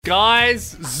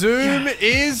Guys, Zoom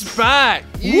is back.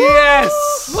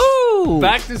 Yes. Woo!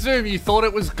 Back to Zoom. You thought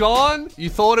it was gone?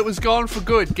 You thought it was gone for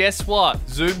good. Guess what?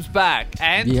 Zoom's back.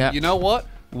 And Yep. you know what?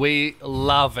 We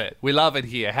love it. We love it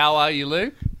here. How are you,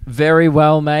 Luke? Very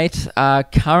well, mate.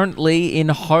 Currently in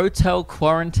hotel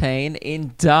quarantine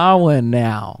in Darwin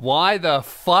now. Why the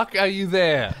fuck are you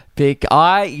there?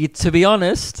 To be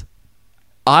honest,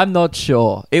 I'm not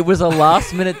sure. It was a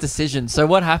last minute decision. So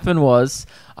what happened was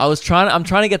I'm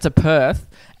trying to get to Perth,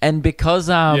 and because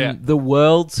the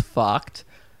world's fucked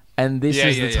and this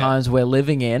is the times we're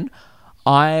living in,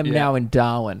 I am now in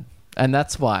Darwin. And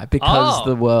that's why, because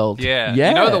the world. Yeah.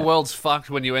 You know the world's fucked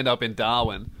when you end up in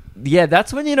Darwin. Yeah,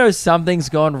 that's when you know something's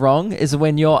gone wrong, is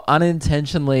when you're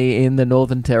unintentionally in the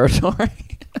Northern Territory.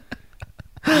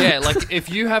 Yeah, like if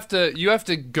you have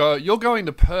to go, you're going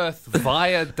to Perth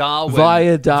via Darwin.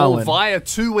 Via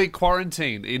 2-week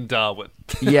quarantine in Darwin.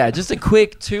 Yeah, just a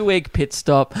quick 2-week pit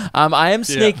stop. I am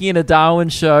sneaking in a Darwin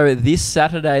show this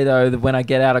Saturday, though, when I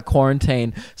get out of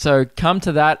quarantine. So come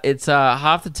to that. It's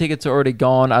half the tickets are already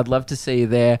gone. I'd love to see you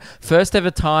there. First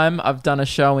ever time I've done a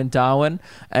show in Darwin,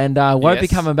 and won't be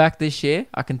coming back this year.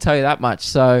 I can tell you that much.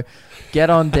 So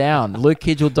get on down,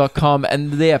 lukekidgel.com.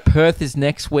 And Perth is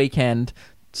next weekend.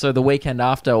 So the weekend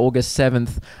after, August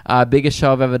 7th, biggest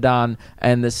show I've ever done,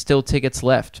 and there's still tickets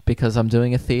left because I'm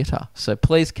doing a theatre. So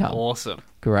please come. Awesome.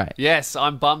 Great. Yes,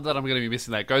 I'm bummed that I'm going to be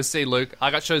missing that. Go see Luke.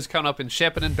 I got shows coming up in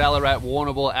Shepparton, Ballarat,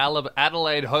 Warrnambool,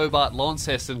 Adelaide, Hobart,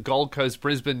 Launceston, Gold Coast,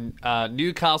 Brisbane,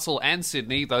 Newcastle, and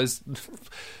Sydney. Those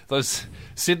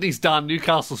Sydney's done.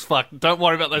 Newcastle's fucked. Don't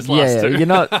worry about those last two.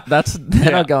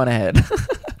 They're not going ahead.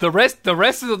 The rest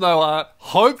of them, though, are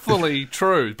hopefully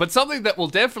true. But something that will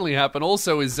definitely happen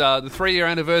also is the 3-year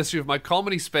anniversary of my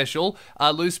comedy special,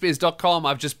 loosbeers.com.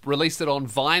 I've just released it on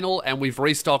vinyl, and we've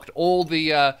restocked all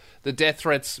the Death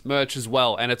Threats merch as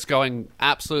well, and it's going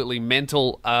absolutely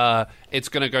mental. It's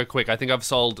going to go quick. I think I've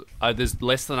sold, there's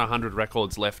less than 100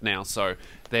 records left now, so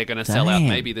they're going to sell out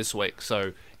maybe this week.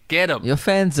 So get them. Your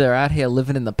fans are out here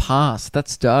living in the past.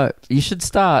 That's dope. You should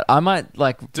start. I might,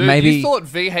 Dude, maybe... you thought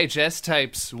VHS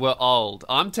tapes were old.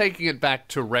 I'm taking it back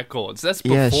to records. That's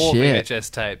before VHS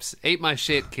tapes. Eat my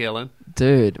shit, Keelan.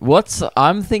 Dude,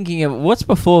 I'm thinking of, what's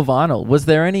before vinyl? Was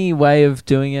there any way of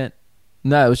doing it?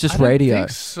 No, it was just radio.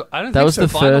 I don't think so.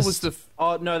 Vinyl first... was the...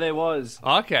 Oh, no, there was.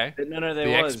 Okay. No,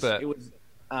 there was. Expert. It was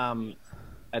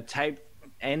a tape...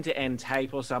 end-to-end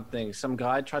tape or something. Some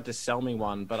guy tried to sell me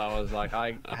one, but I was like,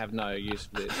 I have no use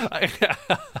for this.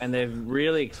 And they're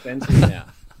really expensive now.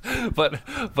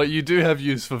 But you do have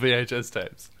use for VHS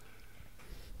tapes.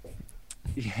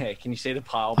 Yeah, can you see the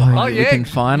pile? Oh yeah, we can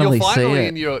finally You're finally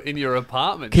see it in your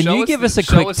apartment. Can you give us a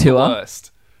quick tour?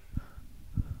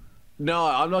 No,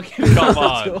 I'm not giving Come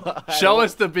on. Show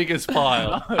us the biggest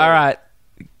pile. All right.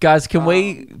 Guys,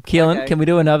 Keelan, can we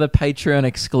do another Patreon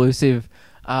exclusive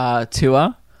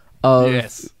tour of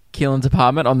Keelan's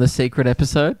apartment on the secret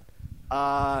episode?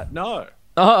 No.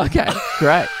 Oh, okay.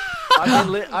 Great.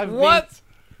 I've been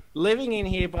living in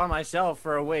here by myself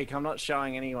for a week. I'm not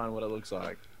showing anyone what it looks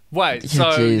like. Wait,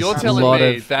 so you're telling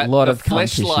me that the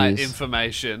fleshlight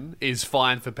information is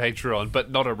fine for Patreon, but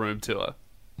not a room tour?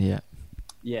 Yeah.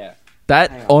 Yeah.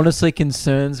 That honestly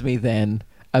concerns me then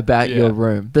about your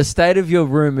room. The state of your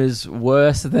room is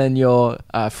worse than your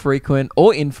frequent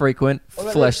or infrequent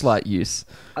fleshlight use.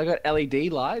 I got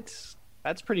LED lights.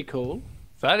 That's pretty cool.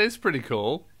 That is pretty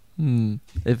cool.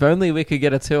 If only we could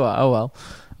get a tour. Oh, well.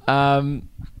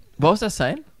 What was I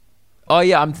saying? Oh,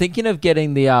 yeah, I'm thinking of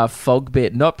getting the fog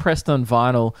bit, not pressed on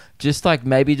vinyl, just like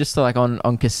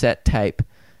on cassette tape.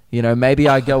 You know, maybe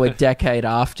I go a decade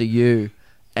after you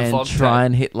and try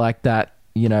and hit like that,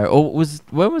 you know. Or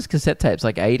when was cassette tapes?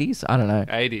 Like 80s? I don't know.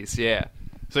 80s, yeah.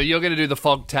 So you're going to do the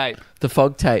fog tape. The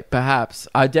fog tape, perhaps.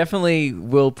 I definitely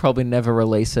will probably never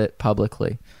release it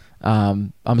publicly.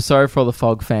 I'm sorry for all the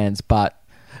fog fans, but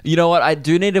you know what? I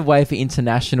do need a way for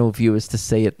international viewers to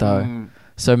see it, though.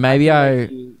 So maybe I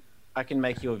can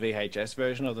make you a VHS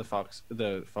version of the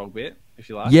fog bit, if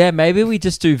you like. Yeah, maybe we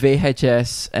just do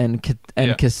VHS and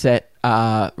cassette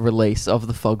release of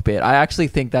the fog bit. I actually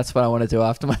think that's what I want to do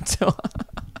after my tour.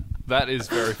 That is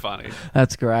very funny.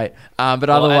 That's great. But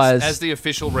otherwise... As the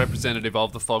official representative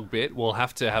of the fog bit, we'll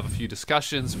have to have a few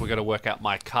discussions. We're going to work out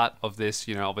my cut of this.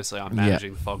 You know, obviously I'm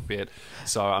managing the fog bit.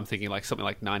 So I'm thinking like something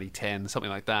like 90-10,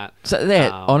 something like that. So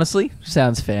there, honestly,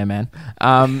 sounds fair, man.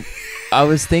 I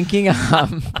was thinking...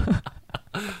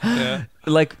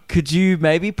 Like, could you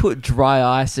maybe put dry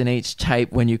ice in each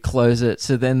tape when you close it,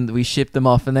 so then we ship them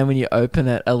off, and then when you open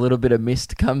it, a little bit of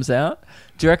mist comes out?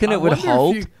 Do you reckon it would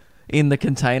hold in the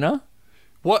container?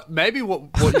 what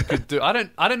you could do? I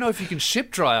don't know if you can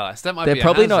ship dry ice. That might They're be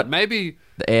probably a hazard. not Maybe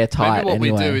airtight. what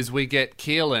anyway. we do is we get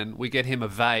Keelan, we get him a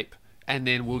vape, and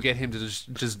then we'll get him to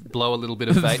just blow a little bit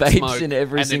of vape Vapes smoke in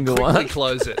every and single then quickly one.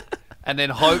 close it, and then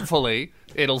hopefully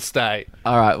it'll stay.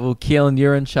 All right, well, Keelan,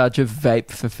 you're in charge of vape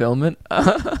fulfillment,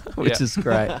 which Yeah. is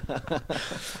great.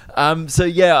 So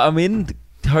yeah, I'm in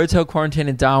hotel quarantine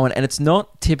in Darwin, and it's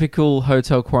not typical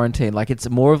hotel quarantine. Like, it's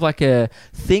more of like a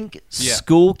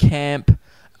school camp,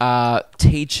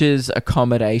 teachers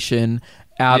accommodation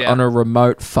out on a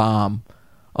remote farm,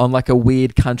 on like a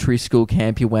weird country school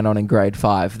camp you went on in grade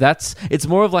 5. It's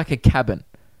more of like a cabin.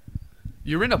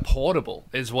 You're in a portable,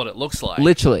 is what it looks like.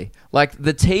 Literally. Like,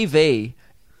 the TV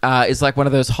is like one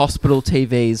of those hospital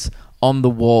TVs on the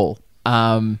wall.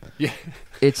 Yeah.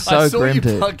 It's so I saw grim, you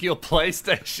dude. plug your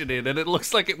PlayStation in, and it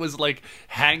looks like it was like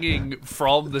hanging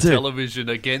from the television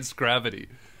against gravity.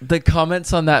 The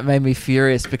comments on that made me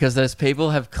furious because those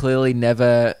people have clearly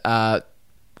never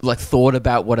thought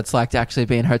about what it's like to actually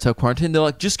be in hotel quarantine. They're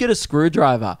like, just get a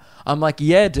screwdriver. I'm like,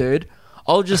 yeah, dude.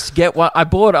 I'll just get one. I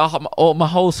bought my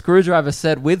whole screwdriver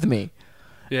set with me.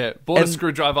 Yeah, bought a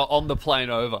screwdriver on the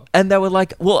plane over. And they were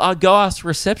like, well, I'll go ask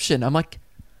reception. I'm like,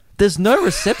 there's no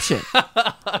reception.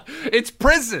 It's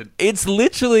prison. It's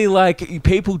literally like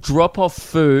people drop off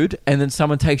food and then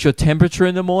someone takes your temperature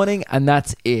in the morning and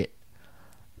that's it.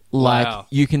 Like, Wow.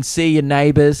 you can see your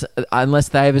neighbors unless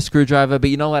they have a screwdriver,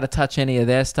 but you're not allowed to touch any of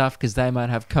their stuff because they might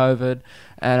have COVID.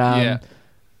 And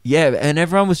and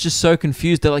everyone was just so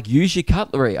confused. They're like, use your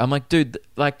cutlery. I'm like, dude,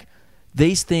 like,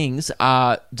 these things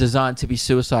are designed to be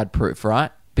suicide proof,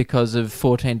 right? Because of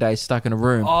 14 days stuck in a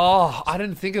room. Oh, I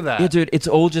didn't think of that. Yeah, dude, it's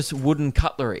all just wooden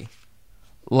cutlery.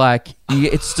 Like,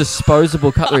 it's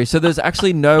disposable cutlery. So there's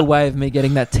actually no way of me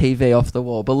getting that TV off the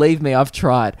wall. Believe me, I've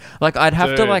tried. Like, I'd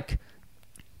have to, like,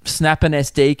 snap an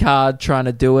SD card trying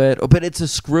to do it. But it's a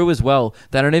screw as well.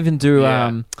 They don't even do,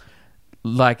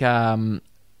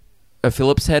 a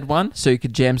Phillips head one, so you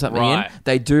could jam something in.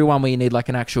 They do one where you need, like,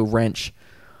 an actual wrench.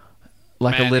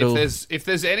 Like, Man, a little... If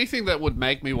there's anything that would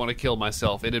make me want to kill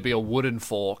myself, it'd be a wooden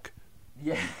fork.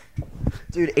 Yeah.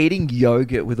 Dude, eating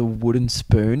yogurt with a wooden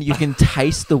spoon, you can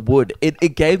taste the wood.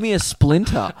 It gave me a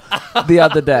splinter the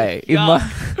other day. It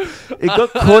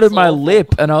got caught in my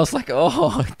lip, and I was like,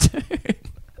 oh, dude.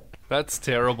 That's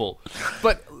terrible.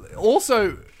 But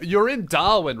also, you're in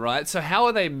Darwin, right? So how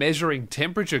are they measuring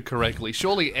temperature correctly?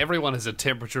 Surely everyone has a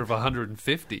temperature of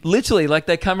 150. Literally, like,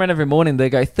 they come around every morning, they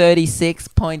go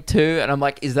 36.2, and I'm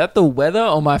like, is that the weather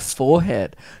or my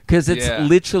forehead? Because it's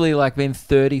literally like been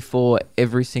 34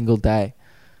 every single day.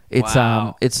 It's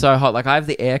it's so hot. Like, I have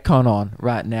the aircon on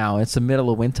right now. It's the middle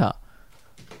of winter.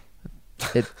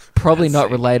 It's probably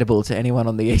not relatable to anyone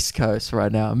on the East Coast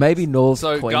right now. Maybe North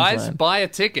Queensland. Guys, buy a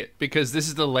ticket, because this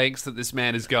is the lengths that this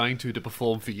man is going to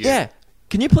perform for you. Yeah.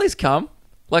 Can you please come?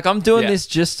 Like, I'm doing this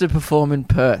just to perform in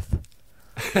Perth.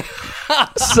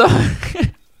 So,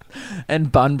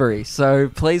 and Bunbury. So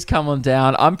please come on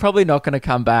down. I'm probably not going to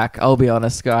come back. I'll be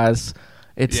honest, guys.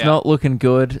 It's not looking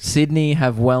good. Sydney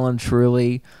have well and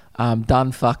truly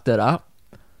done fucked it up.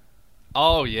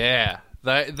 Oh, yeah.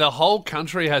 The whole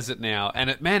country has it now. And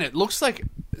it looks like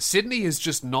Sydney is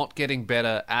just not getting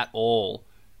better at all.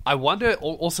 I wonder,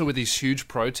 also with these huge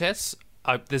protests,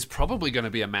 there's probably going to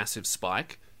be a massive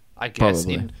spike, I guess.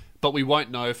 But we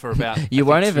won't know for about You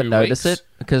won't even notice weeks. it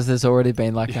because there's already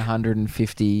been like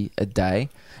 150 a day.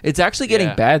 It's actually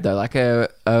getting bad though. Like a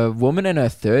woman in her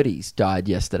 30s died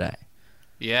yesterday.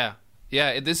 Yeah.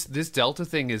 Yeah, this Delta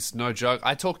thing is no joke.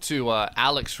 I talked to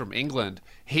Alex from England.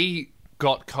 He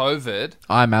got COVID.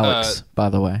 I'm Alex, by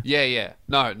the way. Yeah.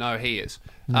 No, he is.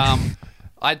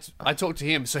 I talked to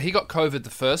him. So he got COVID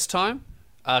the first time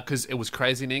because it was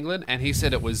crazy in England, and he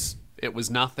said it was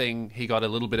nothing. He got a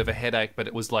little bit of a headache, but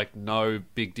it was like no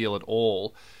big deal at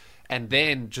all. And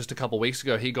then just a couple of weeks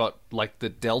ago, he got like the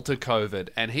Delta COVID,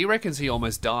 and he reckons he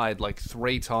almost died like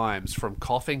 3 times from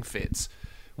coughing fits,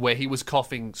 where he was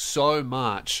coughing so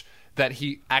much that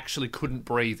he actually couldn't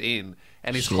breathe in,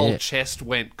 and his whole chest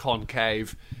went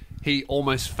concave. He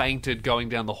almost fainted going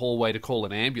down the hallway to call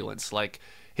an ambulance. Like,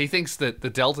 he thinks that the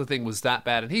Delta thing was that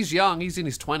bad, and he's young, he's in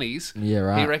his 20s. Yeah,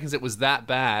 right. He reckons it was that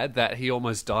bad that he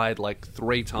almost died like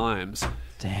 3 times.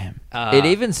 Damn. It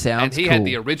even sounds And he cool. had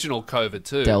the original COVID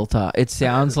too. Delta. It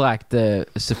sounds like the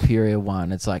superior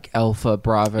one. It's like Alpha,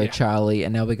 Bravo, Charlie,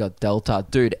 and now we got Delta.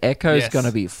 Dude, Echo's going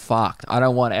to be fucked. I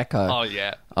don't want Echo. Oh,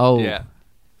 yeah. Oh, yeah.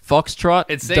 Foxtrot,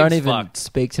 It seems don't even fucked.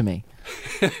 speak to me.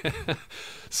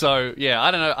 So yeah,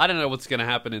 I don't know what's going to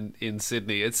happen in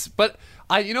Sydney. But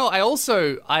I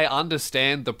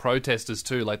understand the protesters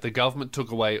too. Like, the government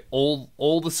took away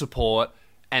all the support,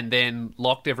 and then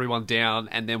locked everyone down,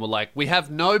 and then were like, we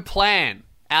have no plan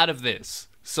out of this.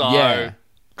 So Yeah.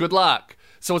 good luck.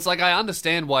 So it's like I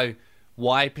understand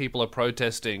why people are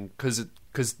protesting,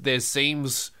 because there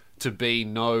seems to be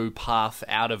no path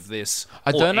out of this I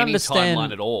or don't any understand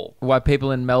timeline at all. why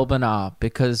people in Melbourne are,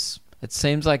 because it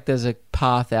seems like there's a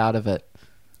path out of it.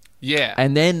 Yeah.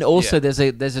 And then also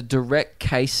Yeah. there's a direct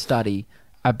case study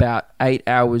about 8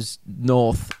 hours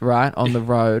north, right, on the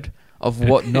road of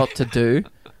what not to do.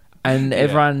 And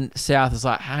everyone south is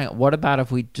like, hang on, what about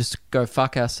if we just go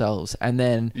fuck ourselves? And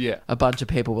then a bunch of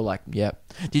people were like, yep.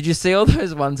 Did you see all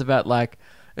those ones about like,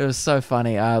 it was so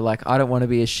funny. Like, I don't want to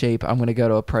be a sheep. I'm going to go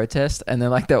to a protest. And then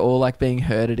like they're all like being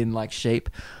herded in like sheep.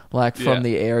 Like from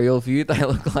the aerial view, they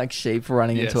look like sheep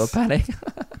running into a paddock.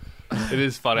 It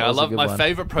is funny. That I was a love good my one.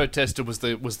 favorite protester was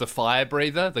the fire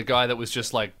breather, the guy that was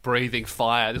just like breathing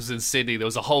fire. This was in Sydney. There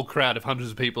was a whole crowd of hundreds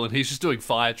of people, and he's just doing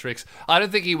fire tricks. I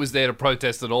don't think he was there to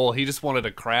protest at all. He just wanted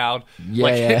a crowd.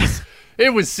 Yeah.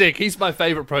 It was sick. He's my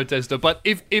favorite protester. But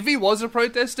if he was a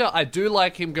protester, I do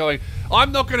like him going,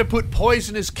 I'm not going to put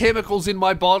poisonous chemicals in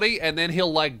my body, and then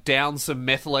he'll like down some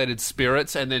methylated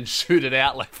spirits and then shoot it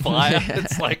out like fire.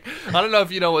 It's like, I don't know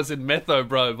if you know what's in metho,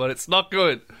 bro, but it's not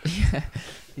good.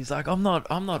 He's like, I'm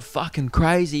not fucking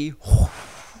crazy.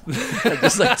 It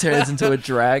just like turns into a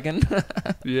dragon.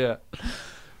 Yeah.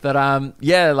 But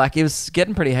yeah, like it was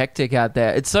getting pretty hectic out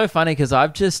there. It's so funny because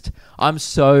I'm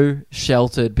so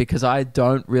sheltered because I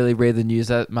don't really read the news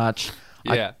that much.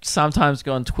 Yeah. I sometimes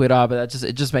go on Twitter, but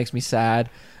it just makes me sad.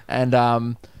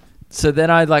 And so then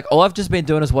all I've just been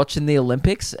doing is watching the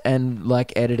Olympics and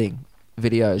like editing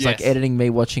videos, like Yes. editing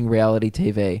me watching reality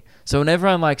TV. So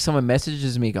whenever someone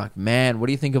messages me like, man, what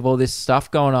do you think of all this stuff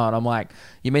going on? I'm like,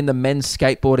 you mean the men's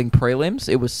skateboarding prelims?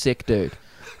 It was sick, dude.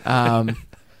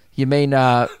 You mean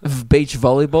beach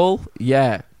volleyball?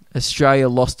 Yeah. Australia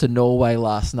lost to Norway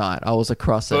last night. I was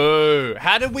across it. Boo.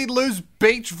 How did we lose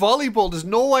beach volleyball? Does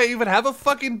Norway even have a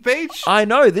fucking beach? I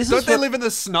know. Don't they live in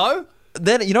the snow?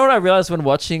 Then you know what I realized when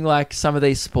watching like some of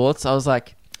these sports? I was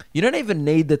like, you don't even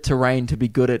need the terrain to be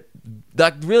good at.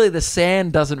 Like really, the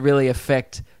sand doesn't really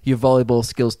affect your volleyball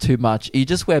skills too much. You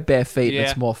just wear bare feet. And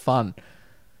it's more fun.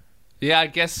 Yeah, I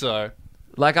guess so.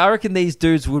 Like I reckon these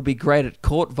dudes would be great at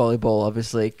court volleyball,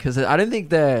 obviously, because I don't think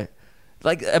they're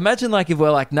like. Imagine like if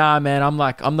we're like, nah, man, I'm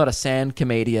not a sand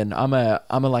comedian. I'm a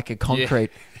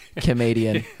concrete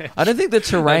comedian. I don't think the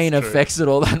terrain That's true. affects it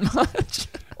all that much.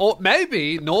 Or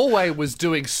maybe Norway was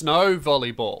doing snow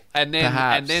volleyball, and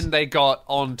then they got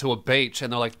onto a beach,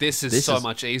 and they're like, "This is so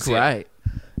much easier. Great,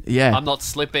 yeah. I'm not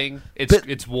slipping.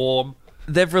 It's warm."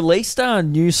 They've released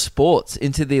new sports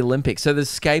into the Olympics. So there's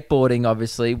skateboarding,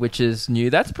 obviously, which is new.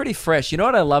 That's pretty fresh. You know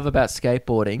what I love about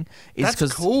skateboarding is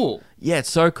That's cool. Yeah,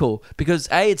 it's so cool because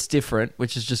it's different,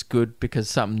 which is just good because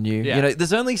something new. Yeah. You know,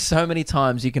 there's only so many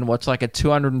times you can watch like a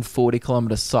 240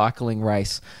 kilometer cycling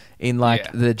race in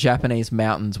like the Japanese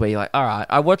mountains where you're like, all right,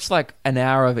 I watched like an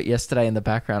hour of it yesterday in the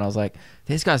background. I was like,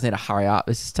 these guys need to hurry up.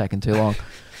 This is taking too long.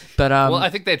 But Well, I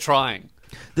think they're trying.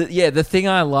 the thing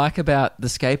I like about the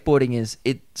skateboarding is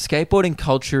skateboarding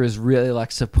culture is really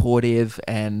like supportive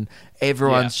and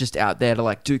everyone's just out there to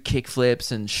like do kick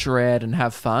flips and shred and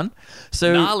have fun.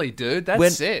 So Gnarly, dude.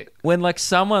 That's sick. When like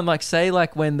someone like say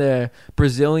like when the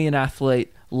Brazilian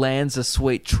athlete lands a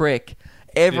sweet trick,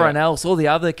 everyone else, all the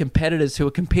other competitors who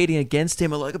are competing against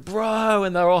him are like, bro,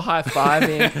 and they're all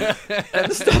high-fiving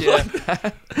and stuff like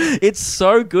that. It's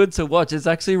so good to watch. It's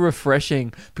actually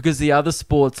refreshing because the other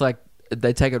sports, like,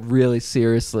 they take it really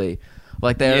seriously.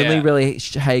 Like, they only really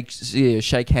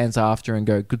shake hands after and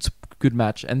go, good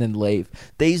match, and then leave.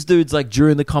 These dudes, like,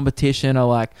 during the competition are,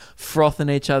 like, frothing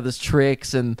each other's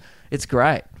tricks, and it's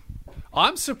great.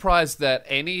 I'm surprised that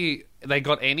they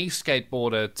got any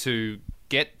skateboarder to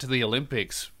get to the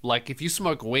Olympics. Like, if you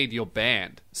smoke weed, you're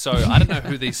banned. So I don't know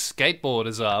who these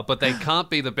skateboarders are, but they can't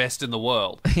be the best in the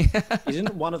world.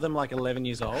 Isn't one of them like 11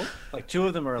 years old? Like two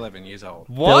of them are 11 years old.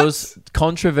 What? There was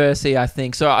controversy, I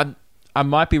think. So I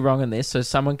might be wrong on this, so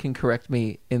someone can correct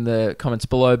me in the comments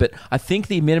below, but I think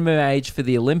the minimum age for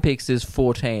the Olympics is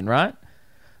 14, right?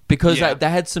 Because they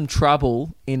had some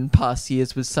trouble in past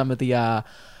years with some of the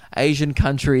Asian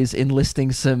countries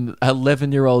enlisting some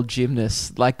 11-year-old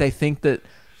gymnasts. Like, they think that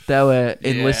they were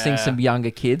enlisting some younger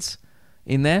kids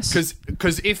in there.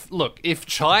 Because if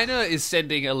China is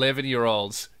sending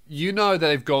 11-year-olds, you know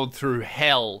they've gone through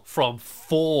hell from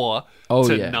 4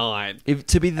 to 9.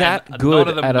 To be that And good none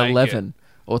of them at make 11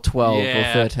 or 12 or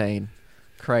Yeah. 13.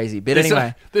 Crazy. But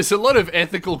anyway. There's a lot of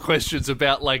ethical questions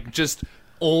about, like, just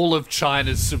all of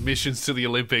China's submissions to the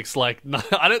Olympics. Like, no,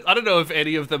 I don't know if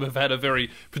any of them have had a very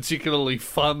particularly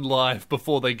fun life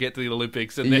before they get to the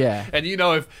Olympics. And and you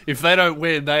know, if they don't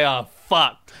win, they are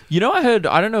fucked. You know, I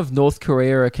don't know if North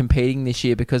Korea are competing this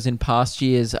year because in past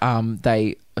years,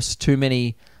 too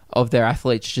many of their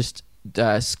athletes just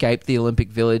escaped the Olympic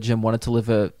Village and wanted to live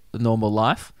a normal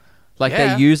life. Like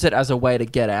they use it as a way to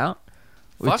get out,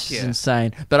 which is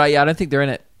insane. But I don't think they're in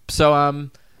it. So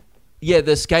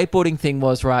the skateboarding thing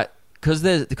was right because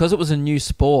it was a new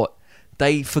sport.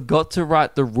 They forgot to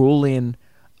write the rule in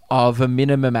of a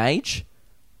minimum age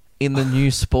in the new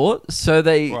sport.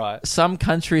 So some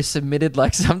countries submitted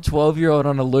like some 12-year-old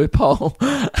on a loophole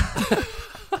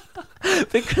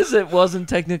because it wasn't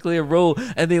technically a rule.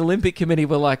 And the Olympic Committee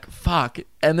were like, fuck.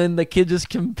 And then the kid just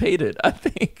competed, I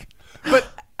think. But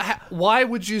why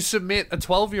would you submit a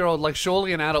 12-year-old? Like,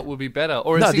 surely an adult would be better.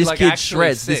 Or is he this like kid actually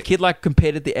shreds. sick? This kid like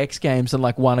competed at the X Games and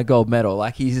like won a gold medal.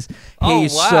 Like he's wow.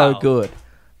 so good.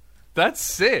 That's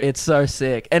sick. It's so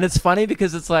sick. And it's funny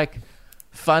because it's like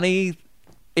funny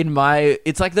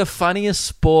it's like the funniest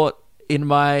sport in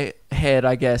my head,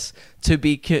 I guess, to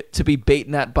be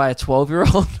beaten at by a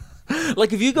 12-year-old.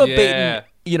 Like if you got beaten,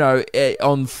 you know,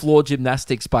 on floor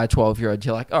gymnastics by a 12-year-old,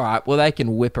 you're like, all right, well they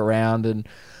can whip around and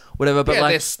whatever, but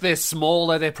like they're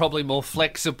smaller, they're probably more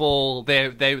flexible,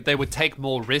 they would take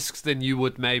more risks than you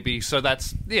would maybe, so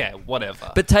that's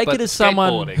whatever. But it as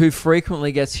someone who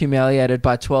frequently gets humiliated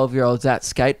by 12-year-olds at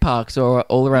skate parks or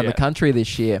all around the country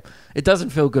this year. It doesn't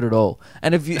feel good at all.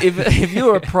 And if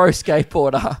you're a pro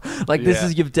skateboarder, like this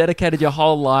is you've dedicated your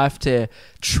whole life to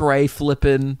tray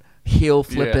flipping, heel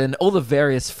flipping, all the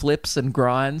various flips and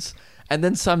grinds. And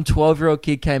then some 12-year-old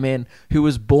kid came in who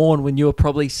was born when you were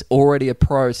probably already a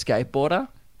pro skateboarder.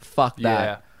 Fuck that.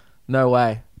 Yeah. No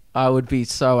way. I would be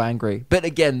so angry. But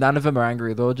again, none of them are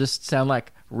angry. They all just sound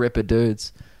like ripper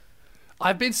dudes.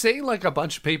 I've been seeing like a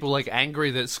bunch of people like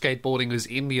angry that skateboarding is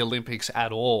in the Olympics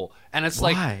at all. And it's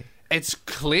like, it's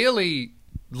clearly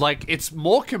like it's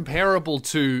more comparable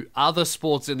to other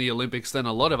sports in the Olympics than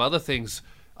a lot of other things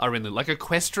are in the, like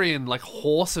equestrian, like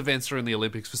horse events are in the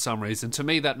Olympics for some reason. To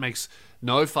me, that makes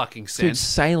no fucking sense. Dude,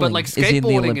 sailing but like is in the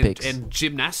skateboarding Olympics. and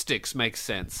gymnastics makes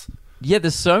sense. Yeah,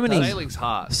 there's so many. Sailing's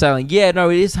hard. Sailing, yeah, no,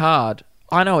 it is hard.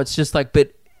 I know, it's just like,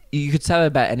 but you could say that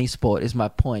about any sport. Is my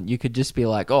point. You could just be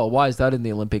like, oh, why is that in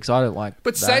the Olympics? I don't like.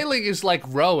 But that. Sailing is like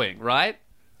rowing, right?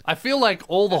 I feel like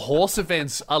all the horse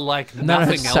events are like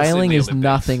nothing else. Sailing in the is Olympics.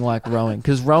 nothing like rowing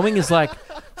because rowing is like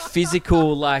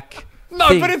physical, like. No,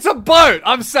 thing. but it's a boat.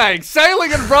 I'm saying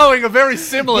sailing and rowing are very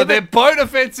similar. They're boat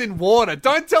events in water.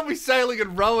 Don't tell me sailing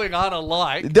and rowing aren't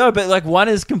alike. No, but like one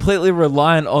is completely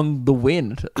reliant on the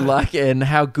wind, like and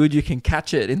how good you can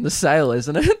catch it in the sail,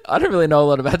 isn't it? I don't really know a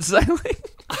lot about sailing.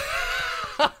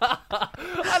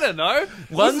 I don't know.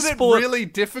 Isn't it really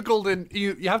difficult and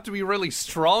you have to be really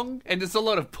strong and there's a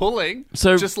lot of pulling,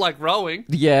 so, just like rowing.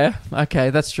 Yeah, okay,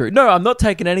 that's true. No, I'm not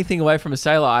taking anything away from a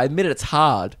sailor. I admit it's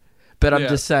hard. But I'm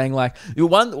just saying, like,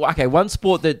 one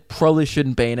sport that probably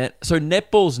shouldn't be in it. So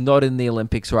netball's not in the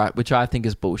Olympics, right? Which I think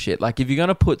is bullshit. Like, if you're going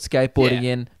to put skateboarding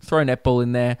in, throw netball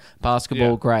in there,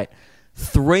 basketball, great.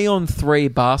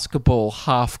 3-on-3 basketball,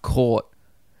 half court.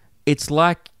 It's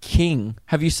like king.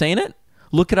 Have you seen it?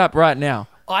 Look it up right now.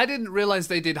 I didn't realize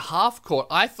they did half court.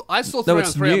 I saw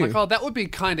 3-on-3. I'm like, oh, that would be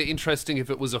kind of interesting if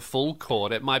it was a full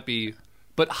court. It might be...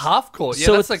 But half court,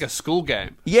 so that's like a school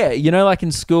game. Yeah, you know, like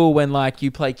in school when like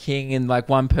you play king and like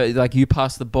like you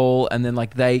pass the ball and then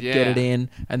like they get it in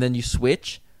and then you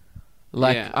switch.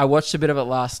 Like I watched a bit of it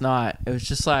last night. It was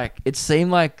just like it seemed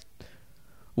like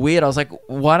weird. I was like,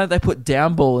 why don't they put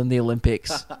down ball in the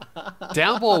Olympics?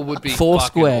 Down ball would be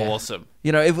Foursquare. Fucking awesome.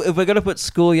 You know, if we're gonna put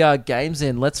schoolyard games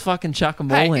in, let's fucking chuck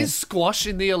them all in. Is squash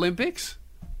in the Olympics?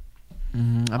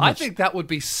 I think that would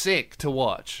be sick to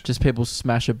watch. Just people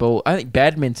smash a ball. I think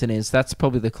badminton is. That's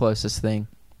probably the closest thing.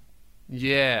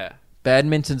 Yeah.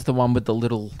 Badminton's the one with the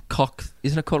little cock.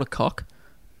 Isn't it called a cock?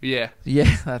 Yeah.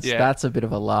 Yeah, that's a bit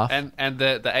of a laugh. And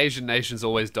the Asian nations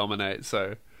always dominate,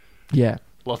 so yeah.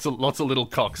 Lots of little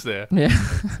cocks there. Yeah.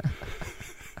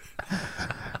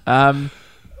 I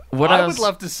would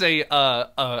love to see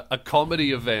a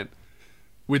comedy event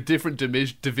with different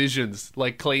divisions,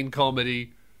 like clean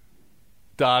comedy,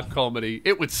 dark comedy.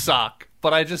 It would suck,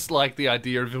 but I just like the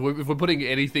idea of if we're putting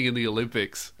anything in the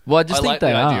Olympics. Well, I just think like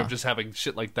they the are. idea of just having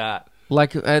shit like that.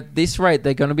 Like at this rate,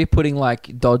 they're going to be putting like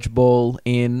dodgeball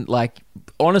in. Like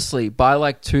honestly, by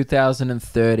like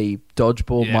 2030,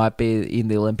 dodgeball might be in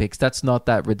the Olympics. That's not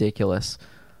that ridiculous.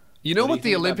 You know what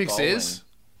the Olympics is?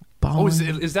 Bowling? Oh,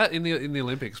 is that in the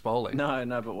Olympics, bowling?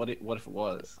 No, but what if it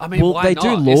was? I mean, well, why they not?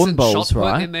 do lawn Isn't bowls, shot put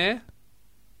right? in there?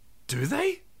 Do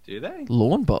they? Do they?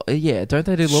 Lawn bowl? Yeah, don't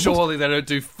they do lawn bowls? Surely they don't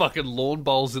do fucking lawn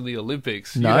bowls in the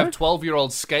Olympics. No? You have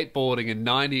 12-year-olds skateboarding and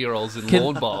 90-year-olds in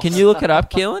lawn bowls. Can you look it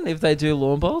up, Keelan, if they do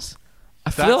lawn bowls? I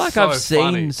feel like so I've seen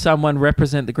funny. someone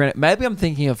represent the granite. Maybe I'm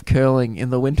thinking of curling in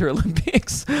the Winter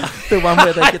Olympics, the one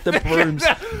where they get the brooms.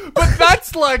 But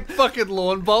that's like fucking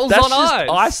lawn bowls That's on just ice.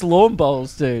 ice lawn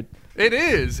bowls, dude. It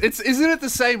is. Isn't it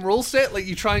the same rule set? Like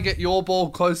you try and get your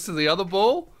ball close to the other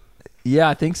ball. Yeah,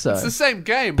 I think so. It's the same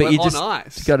game, but but you on just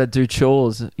ice. got to do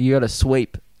chores. You got to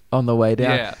sweep on the way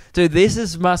down. Yeah. Dude,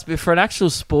 must be, for an actual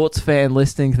sports fan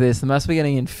listening to this, they must be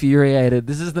getting infuriated.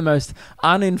 This is the most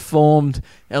uninformed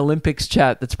Olympics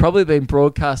chat that's probably been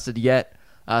broadcasted yet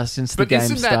since the But game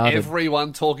isn't that started.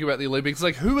 everyone talking about the Olympics?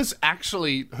 Like, who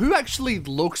actually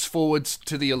looks forward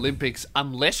to the Olympics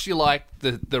unless you like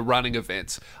the running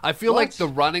events? I feel like the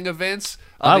running events.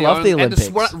 I love the and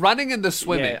Olympics. running and the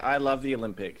swimming. Yeah, I love the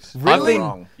Olympics. Really? You're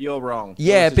wrong. You're wrong.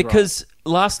 Yeah, Yours is because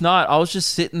last night I was just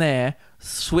sitting there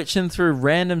switching through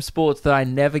random sports that I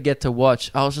never get to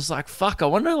watch. I was just like, fuck, I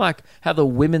wonder like how the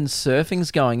women's surfing's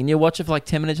going. And you watch it for like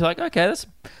 10 minutes, you're like, okay, that's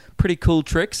pretty cool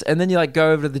tricks. And then you like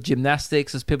go over to the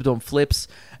gymnastics, there's people doing flips.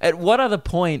 At what other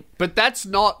point? But that's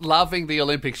not loving the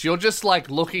Olympics. You're just like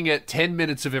looking at 10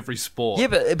 minutes of every sport. Yeah,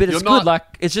 but You're it's not- good. Like,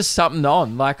 it's just something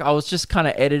on. Like, I was just kind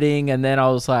of editing, and then I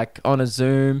was like on a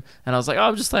Zoom, and I was like, oh,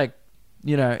 I'm just like,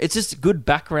 you know, it's just good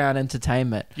background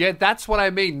entertainment. Yeah, that's what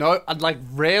I mean. No, like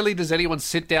rarely does anyone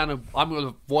sit down and I'm going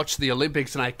to watch the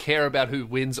Olympics and I care about who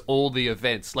wins all the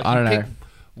events. Like I don't you know. pick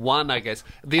one, I guess.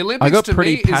 The Olympics I got to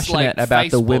pretty me is passionate like about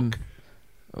Facebook, the women.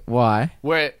 Why?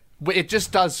 where it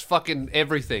just does fucking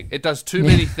everything. It does too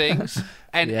many things,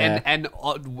 and Yeah. and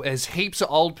there's heaps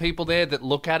of old people there that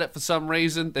look at it for some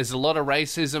reason. There's a lot of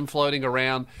racism floating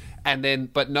around,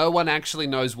 but no one actually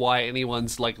knows why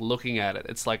anyone's like looking at it.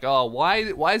 It's like, oh, why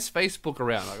is Facebook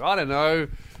around? Like, I don't know.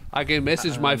 I can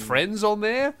message my friends on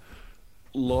there.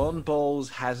 Lawn bowls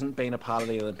hasn't been a part of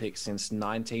the Olympics since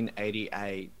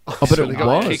 1988. Oh, but So it they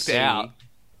got was. kicked out.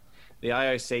 The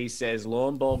IOC says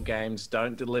lawn bowl games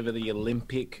don't deliver the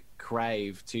Olympic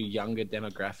crave to younger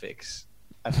demographics,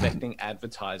 affecting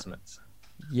advertisements.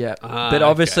 Yeah, Ah, but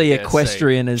obviously okay, yeah,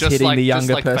 equestrian see. is Just hitting like, the just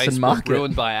younger like person Facebook market.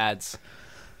 ruined by ads.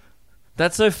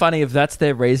 That's so funny if that's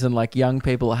their reason, like young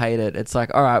people hate it. It's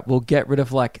like, all right, we'll get rid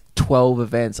of like 12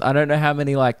 events. I don't know how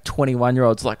many like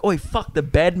 21-year-olds like, oh, fuck, the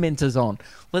badminton's on.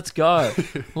 Let's go.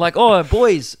 Like, oh,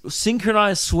 boys,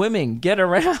 synchronized swimming. Get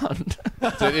around.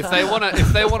 Dude, if they want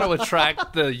to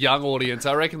attract the young audience,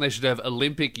 I reckon they should have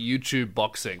Olympic YouTube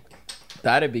boxing.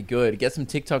 That'd be good. Get some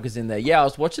TikTokers in there. Yeah, I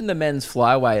was watching the men's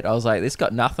flyweight. I was like, this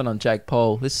got nothing on Jake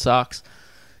Paul. This sucks.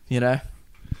 You know?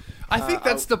 I think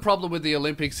that's the problem with the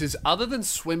Olympics is other than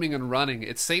swimming and running,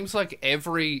 it seems like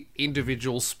every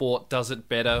individual sport does it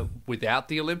better without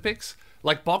the Olympics.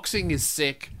 Like boxing is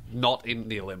sick, not in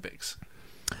the Olympics.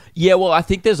 Yeah, well, I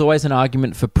think there's always an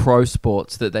argument for pro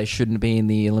sports that they shouldn't be in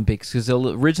the Olympics because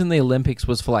originally the Olympics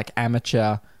was for like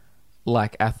amateur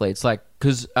like athletes, like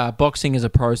because boxing is a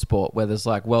pro sport where there's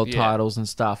like world titles and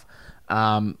stuff.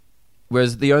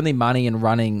 Whereas the only money in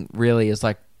running really is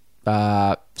like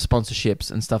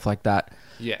sponsorships and stuff like that.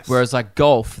 Yes. Whereas like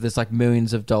golf, there's like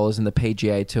millions of dollars in the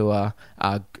PGA Tour,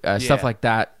 stuff like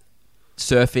that.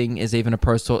 Surfing is even a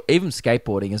pro sport. Even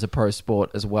skateboarding is a pro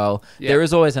sport as well. Yeah. There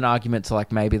is always an argument to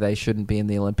like maybe they shouldn't be in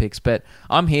the Olympics, but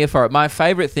I'm here for it. My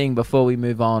favorite thing before we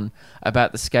move on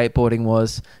about the skateboarding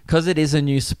was because it is a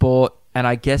new sport, and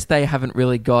I guess they haven't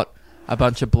really got a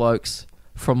bunch of blokes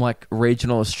from like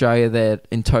regional Australia there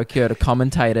in Tokyo to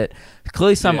commentate it.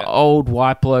 Clearly some old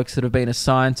white blokes that have been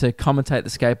assigned to commentate the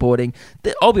skateboarding.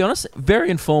 I'll be honest,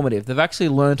 very informative. They've actually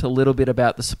learnt a little bit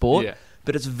about the sport. Yeah.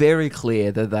 But it's very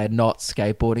clear that they're not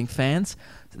skateboarding fans.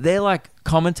 They're like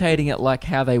commentating it like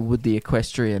how they would the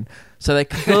equestrian. So they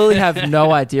clearly have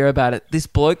no idea about it. This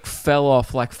bloke fell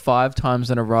off like 5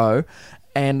 times in a row.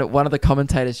 And one of the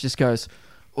commentators just goes,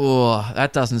 oh,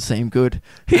 that doesn't seem good.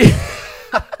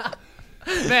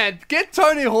 Man, get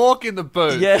Tony Hawk in the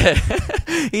booth. Yeah.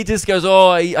 He just goes, oh,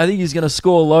 I think he's going to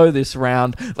score low this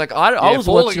round. Like I was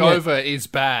falling watching over is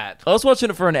bad. I was watching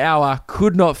it for an hour,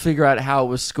 could not figure out how it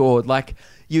was scored. Like,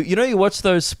 you know, you watch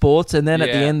those sports and then at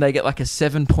the end they get like a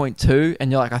 7.2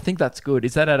 and you're like, I think that's good.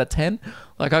 Is that out of 10?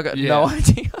 Like, I got no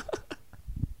idea.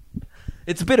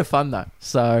 It's a bit of fun though,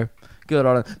 so good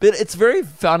on it. But it's very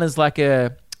fun as like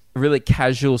a really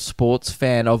casual sports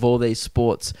fan of all these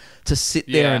sports to sit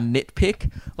there and nitpick.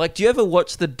 Like, do you ever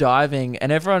watch the diving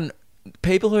and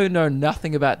people who know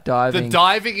nothing about diving... The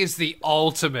diving is the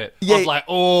ultimate. Yeah. Of like,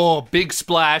 oh, big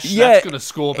splash, that's going to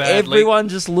score badly. Everyone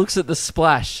just looks at the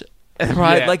splash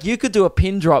right? Yeah. Like, you could do a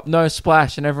pin drop, no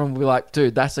splash, and everyone would be like,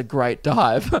 dude, that's a great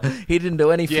dive. He didn't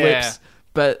do any flips,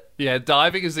 but... Yeah,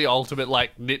 diving is the ultimate,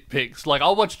 like, nitpicks. Like,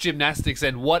 I'll watch gymnastics,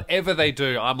 and whatever they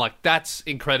do, I'm like, that's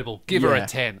incredible. Give her a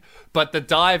 10. But the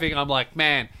diving, I'm like,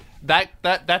 man,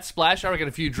 that splash, I reckon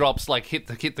a few drops, like, hit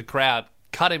the crowd.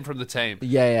 Cut him from the team.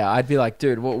 Yeah. I'd be like,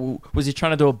 dude, what, was he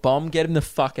trying to do a bomb? Get him the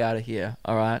fuck out of here,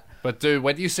 all right? But, dude,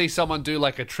 when you see someone do,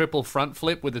 like, a triple front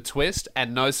flip with a twist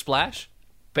and no splash,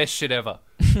 best shit ever.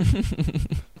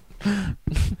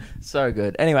 So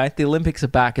good. Anyway, the Olympics are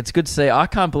back. It's good to see. I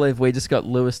can't believe we just got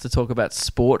Lewis to talk about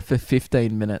sport for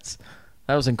 15 minutes.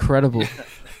 That was incredible.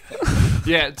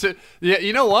 Yeah,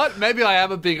 you know what? Maybe I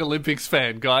am a big Olympics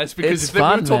fan, guys, because It's if we were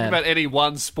fun, talking man. about any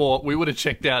one sport, we would have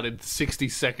checked out in 60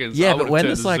 seconds. Yeah, I but would have when turned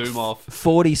there's the like Zoom off.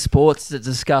 40 sports to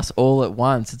discuss all at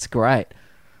once, it's great.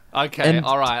 Okay, and-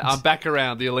 all right, I'm back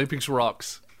around. The Olympics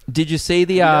rocks. Did you see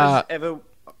the... You guys ever,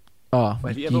 oh,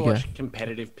 have you you ever go. watched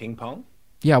competitive ping pong?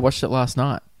 Yeah, I watched it last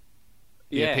night.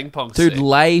 Yeah, ping pong. Dude, sick.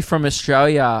 Lay from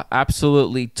Australia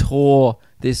absolutely tore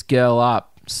this girl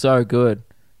up. So good.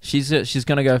 She's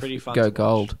gonna go pretty fun to watch.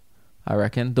 gold, I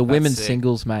reckon. The women's sick.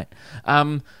 singles, mate.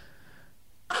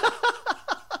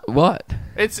 What?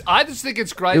 I just think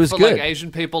it's great It was for good. like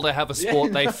Asian people to have a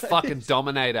sport they fucking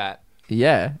dominate at.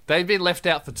 Yeah, They've been left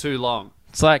out for too long.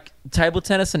 it's like table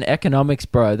tennis and economics,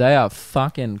 bro. They are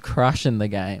fucking crushing the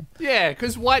game. Yeah,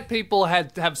 because white people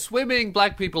have swimming,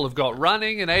 black people have got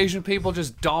running, and Asian people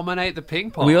just dominate the ping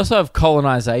pong. We also have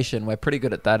colonization. We're pretty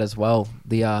good at that as well.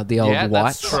 The old yeah,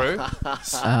 whites. that's true.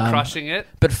 Crushing it.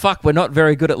 But fuck, we're not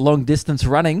very good at long distance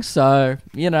running, so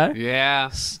you know.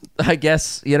 Yeah. I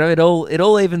guess it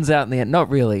all evens out in the end. Not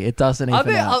really. It doesn't Are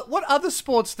even there out. what other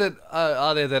sports that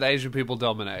are there that Asian people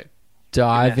dominate?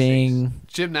 Diving,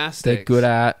 Gymnastics. they're good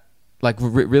at, like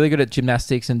really good at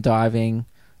gymnastics and diving.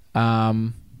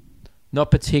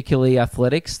 Not particularly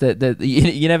athletics. That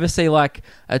you never see like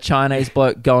a Chinese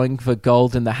bloke going for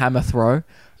gold in the hammer throw.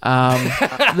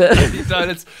 You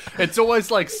don't. It's always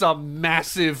like some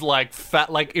massive like fat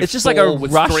like It's just like a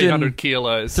with Russian 300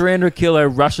 kilos. 300 kilo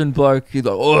Russian bloke who's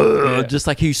like, "Ugh," just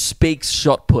like who speaks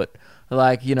shot put.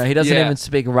 Like, he doesn't Yeah. even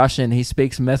speak Russian. He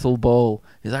speaks metal ball.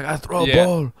 He's like, I throw a Yeah.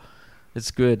 ball.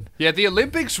 It's good. Yeah, the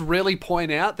Olympics really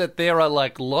point out that there are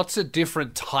like lots of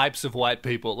different types of white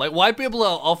people. Like white people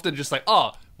are often just like,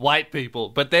 oh, white people,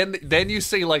 but then you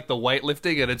see like the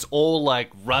weightlifting and it's all like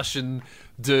Russian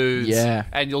dudes. Yeah.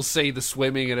 And you'll see the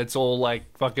swimming and it's all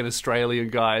like fucking Australian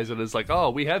guys and it's like, oh,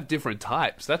 we have different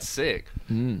types. That's sick.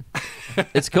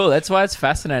 It's cool. That's why it's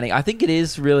fascinating. I think it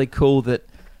is really cool that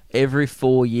every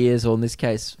 4 years, or in this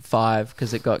case 5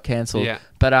 because it got cancelled. Yeah.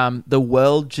 But the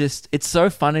world just, it's so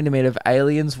funny to me if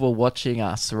aliens were watching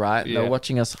us, right? Yeah. They're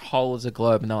watching us whole as a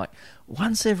globe and they're like,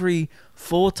 once every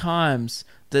 4 times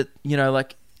that,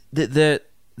 like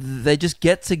they just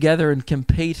get together and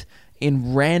compete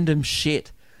in random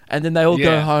shit. And then they all go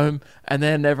Yeah. home and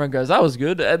then everyone goes, that was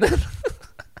good. And then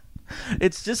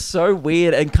it's just so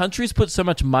weird. And countries put so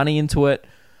much money into it.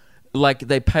 Like,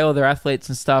 they pay all their athletes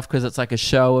and stuff because it's like a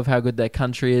show of how good their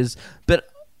country is. But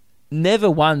never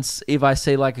once, if I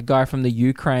see like a guy from the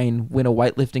Ukraine win a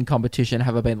weightlifting competition,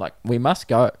 have I been like, we must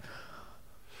go.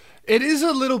 It is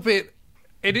a little bit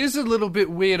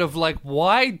weird of like,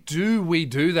 why do we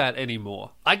do that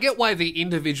anymore? I get why the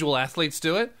individual athletes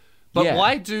do it, but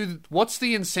Yeah. what's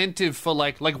the incentive for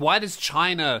like why does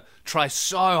China try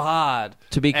so hard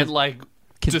To be and like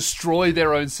destroy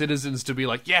their own citizens to be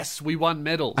like, yes, we won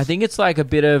medals? I think it's like a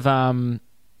bit of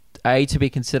to be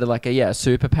considered like a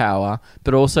superpower,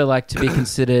 but also like to be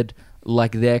considered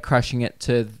like they're crushing it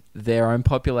to their own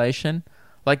population.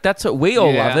 Like, that's what we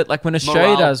all love it. Like when Australia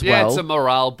Morale. does well, it's a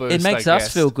morale boost. it makes I us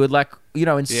guess. feel good. Like, in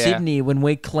Yeah. Sydney, when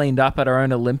we cleaned up at our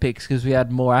own Olympics because we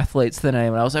had more athletes than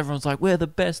anyone else, everyone's like, we're the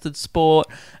best at sport.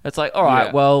 It's like, all right,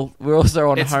 Yeah. well, we're also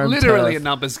on It's home literally turf. a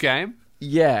numbers game.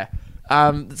 Yeah.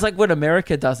 It's like when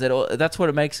America does it. Or that's what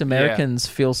it makes Americans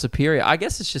feel superior. I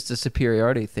guess it's just a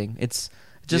superiority thing. It's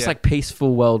just Yeah. like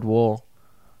peaceful world war,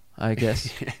 I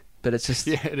guess. But it's just,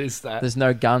 Yeah, it is that. there's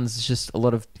no guns. It's just a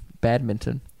lot of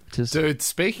badminton. Just, Dude,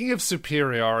 speaking of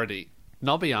superiority,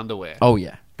 Nobby underwear. oh,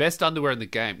 yeah. Best underwear in the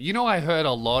game. You know, I heard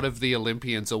a lot of the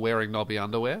Olympians are wearing Nobby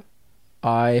underwear.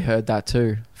 I heard that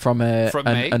too from an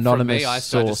Me? anonymous I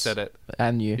source. just said it.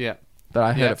 And you. Yeah. But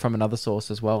I heard Yeah. it from another source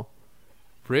as well.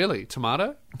 Really?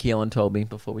 Tomato? Keelan told me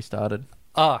before we started.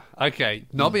 Ah, okay.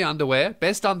 Nobby underwear,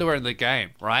 best underwear in the game,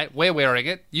 right? We're wearing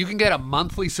it. You can get a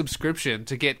monthly subscription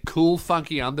to get cool,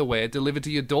 funky underwear delivered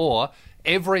to your door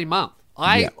every month.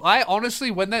 I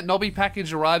honestly, when that Nobby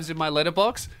package arrives in my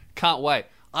letterbox, can't wait.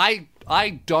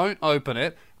 I don't open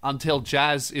it until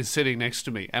Jazz is sitting next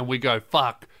to me and we go,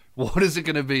 fuck, What is it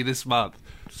going to be this month?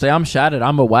 See, I'm shattered.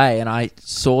 I'm away, and I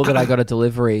saw that I got a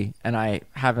delivery, and I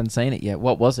haven't seen it yet.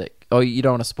 What was it? Oh, you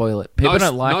don't want to spoil it. People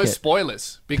don't like it. No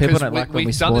spoilers. Because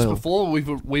we've done this before.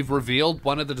 We've revealed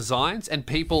one of the designs, and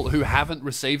people who haven't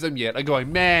received them yet are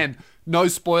going, man, no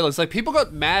spoilers. Like, people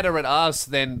got madder at us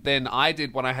than I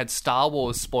did when I had Star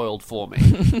Wars spoiled for me.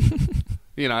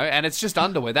 You know, and it's just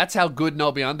underwear. That's how good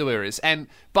Nobby underwear is.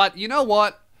 But you know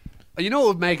what? You know what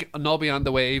would make Nobby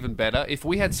underwear even better? If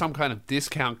we had some kind of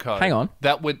discount code. Hang on.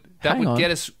 That would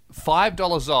get us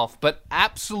 $5 off, but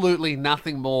absolutely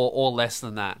nothing more or less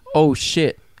than that. Oh,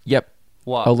 shit. Yep.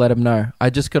 What? I'll let them know. I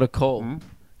just got a call. Mm-hmm.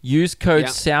 Use code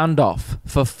SOUNDOFF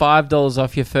for $5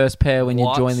 off your first pair when you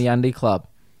join the Undie Club.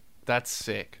 That's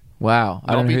sick. Wow.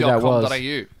 I don't know who that was.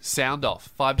 Nobby.com.au. Sound off.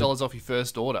 $5 off your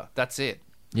first order. That's it.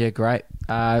 Yeah, great.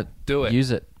 Do it.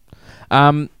 Use it.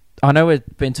 I know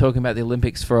we've been talking about the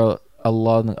Olympics for a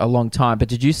long time, but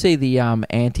did you see the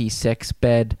anti-sex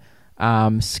bed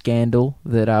scandal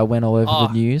that went all over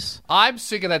the news? I'm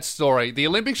sick of that story. The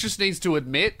Olympics just needs to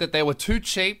admit that they were too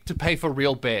cheap to pay for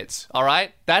real beds. All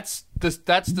right, that's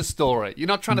the story. You're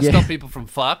not trying to stop people from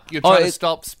fuck. You're trying to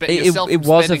stop yourself from spending a buck. It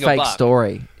was a fake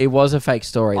story. It was a fake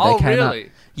story. Oh, really?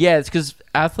 Yeah, it's because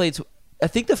athletes. I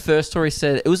think the first story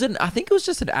said I think it was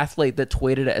just an athlete that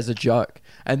tweeted it as a joke,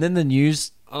 and then the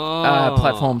news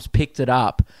platforms picked it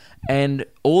up, and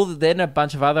then a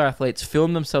bunch of other athletes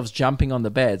filmed themselves jumping on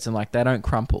the beds, and like they don't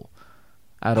crumple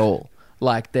at all,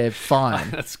 like they're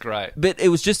fine. That's great. But it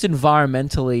was just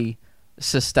environmentally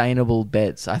sustainable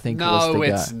beds, I think. No,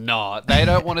 it's not. They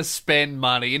don't want to spend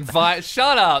money.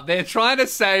 Shut up. They're trying to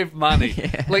save money.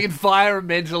 Yeah. Like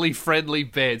environmentally friendly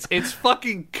beds. It's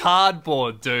fucking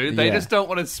cardboard, dude. They just don't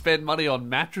want to spend money on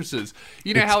mattresses.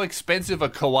 You know how expensive a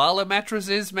koala mattress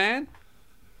is, man?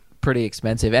 Pretty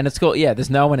expensive. And it's got,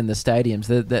 there's no one in the stadiums.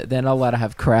 They're not allowed to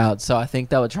have crowds. So I think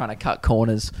they were trying to cut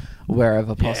corners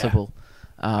wherever possible.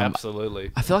 Absolutely.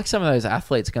 I feel like some of those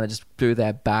athletes are going to just do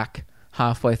their back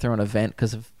halfway through an event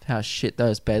because of how shit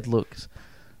those bed looks.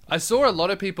 I saw a lot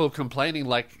of people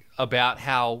complaining about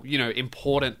how,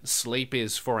 important sleep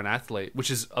is for an athlete,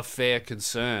 which is a fair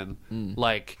concern.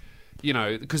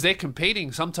 Because they're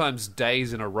competing sometimes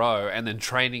days in a row and then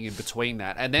training in between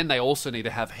that. And then they also need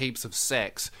to have heaps of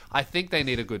sex. I think they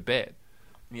need a good bed.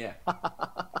 Yeah.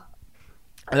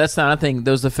 That's the other thing.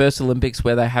 There was the first Olympics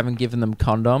where they haven't given them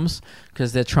condoms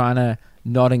because they're trying to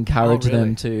not encourage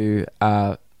them to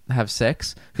have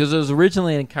sex, because it was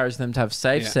originally encouraged them to have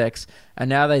safe sex, and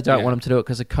now they don't want them to do it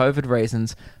because of COVID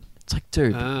reasons. It's like,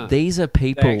 dude, these are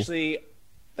people.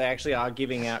 They actually are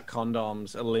giving out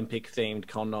condoms, Olympic themed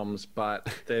condoms, but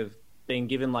they've been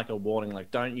given like a warning, like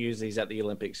don't use these at the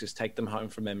Olympics, just take them home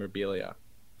for memorabilia.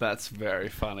 That's very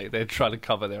funny. They're trying to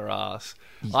cover their ass.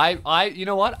 You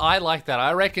know what? I like that.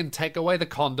 I reckon take away the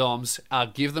condoms,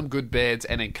 give them good beds,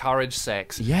 and encourage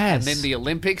sex. Yes. And then the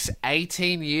Olympics,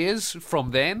 18 years from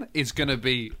then, is going to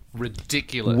be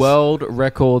ridiculous. World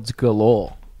records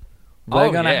galore.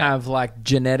 We're going to have like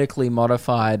genetically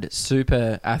modified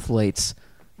super athletes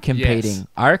competing. Yes.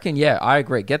 I reckon, I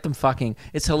agree. Get them fucking...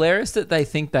 It's hilarious that they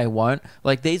think they won't.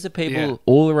 Like, these are people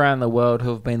all around the world who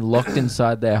have been locked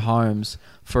inside their homes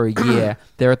for a year.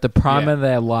 They're at the prime of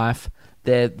their life.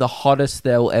 They're the hottest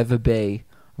they'll ever be,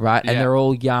 right? And they're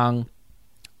all young.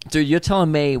 Dude, you're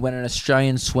telling me when an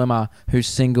Australian swimmer who's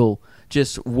single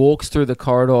just walks through the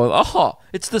corridor, oh,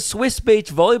 it's the Swiss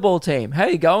Beach volleyball team. How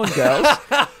you going, girls?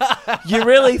 You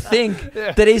really think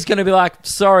that he's going to be like,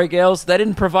 sorry, girls, they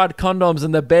didn't provide condoms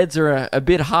and the beds are a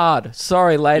bit hard.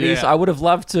 Sorry, ladies, I would have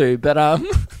loved to, but...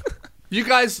 You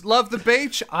guys love the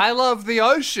beach. I love the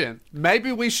ocean.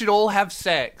 Maybe we should all have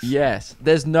sex. Yes.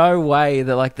 There's no way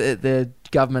that like the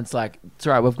government's like, it's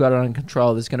all right, we've got it under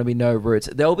control. There's going to be no roots.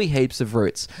 There'll be heaps of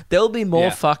roots. There'll be more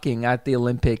fucking at the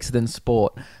Olympics than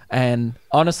sport. And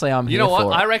honestly, I'm here for it. You know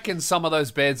what? I reckon some of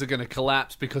those beds are going to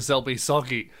collapse because they'll be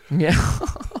soggy. Yeah.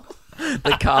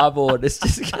 The cardboard is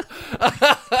just going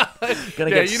to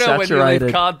get saturated. When you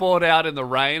leave cardboard out in the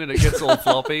rain and it gets all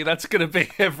floppy, that's going to be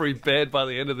every bed by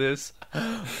the end of this.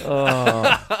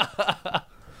 Oh.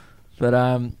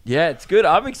 But it's good.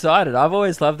 I'm excited. I've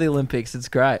always loved the Olympics. It's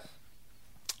great.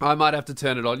 I might have to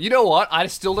turn it on. You know what? I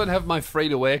still don't have my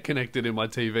free-to-air connected in my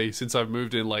TV since I've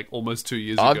moved in like almost 2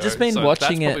 years ago. I've just been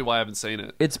watching it. That's probably why I haven't seen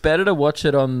it. It's better to watch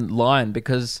it online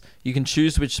because you can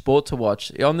choose which sport to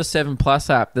watch. On the 7 Plus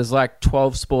app, there's like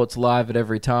 12 sports live at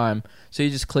every time. So you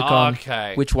just click on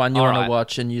which one you want to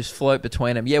watch and you just float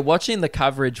between them. Yeah, watching the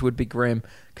coverage would be grim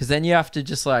because then you have to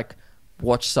just like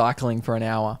watch cycling for an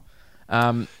hour.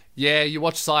 You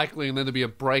watch cycling and then there'll be a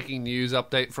breaking news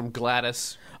update from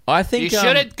Gladys. I think you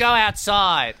shouldn't go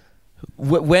outside.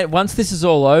 Once this is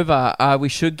all over, we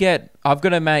should get. I've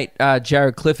got a mate,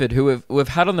 Jared Clifford, who we've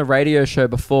had on the radio show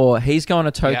before. He's going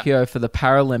to Tokyo for the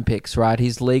Paralympics, right?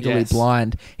 He's legally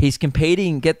blind. He's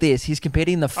competing. Get this. He's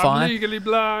competing I'm legally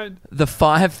blind. The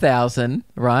 5,000,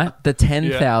 right? The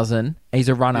 10,000. He's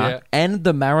a runner and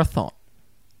the marathon.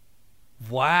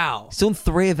 Wow. He's doing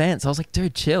 3 events. I was like,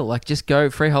 dude, chill. Like, just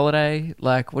go free holiday.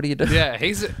 Like, what are you doing? Yeah,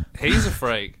 he's a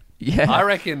freak. Yeah, I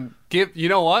reckon. You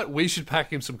know what? We should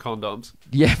pack him some condoms.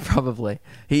 Yeah, probably.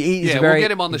 He's we'll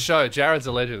get him on the show. Jared's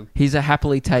a legend. He's a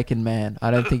happily taken man. I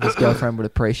don't think his girlfriend would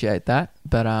appreciate that,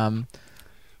 but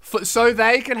so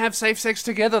they can have safe sex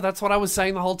together. That's what I was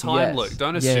saying the whole time. Luke,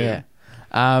 don't assume.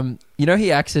 Yeah. You know,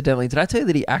 he accidentally. Did I tell you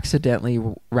that he accidentally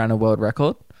ran a world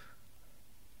record?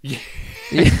 Yeah.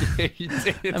 Yeah, you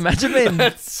did. Imagine being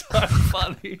that's so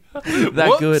funny. That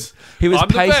Whoops. good. He was I'm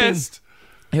the best.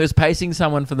 He was pacing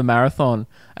someone for the marathon,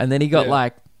 and then he got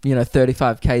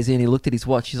 35 k's in. He looked at his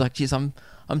watch. He's like, "Geez, I'm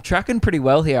tracking pretty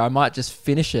well here. I might just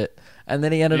finish it." And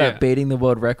then he ended up beating the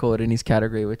world record in his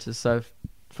category, which is so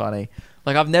funny.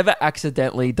 Like, I've never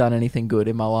accidentally done anything good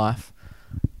in my life.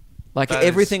 Like,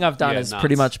 everything I've done has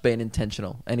pretty much been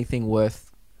intentional. Anything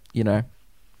worth,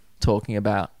 talking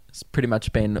about, it's pretty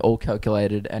much been all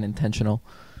calculated and intentional.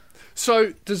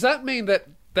 So does that mean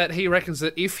that he reckons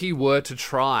that if he were to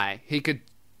try, he could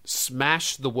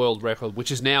smash the world record, which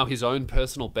is now his own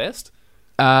personal best?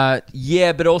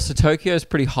 Yeah, but also Tokyo is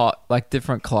pretty hot, like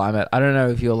different climate. I don't know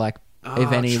if you're like,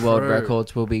 if any world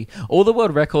records will be. All the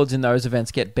world records in those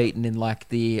events get beaten in like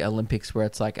the Olympics where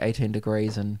it's like 18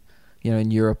 degrees and, in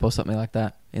Europe or something like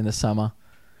that in the summer.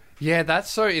 Yeah,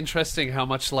 that's so interesting how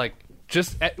much like,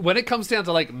 just when it comes down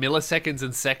to like milliseconds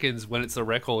and seconds when it's a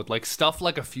record, like stuff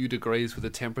like a few degrees with the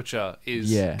temperature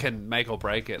can make or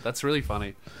break it. That's really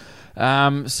funny.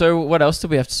 So what else do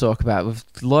we have to talk about? With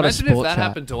a lot of sport Imagine if that chat.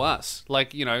 happened to us.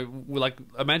 Like,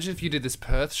 imagine if you did this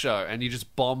Perth show and you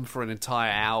just bombed for an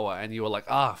entire hour and you were like,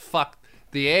 fuck,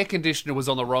 the air conditioner was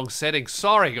on the wrong setting.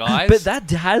 Sorry, guys. But that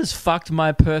has fucked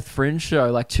my Perth Fringe show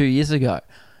like 2 years ago.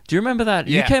 Do you remember that?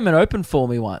 Yeah. You came and opened for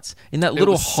me once in that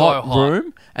little hot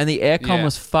room, and the aircon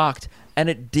was fucked. And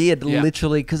it did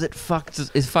literally because it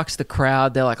fucks the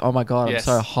crowd. They're like, "Oh my god, I'm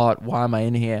so hot. Why am I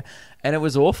in here?" And it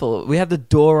was awful. We had the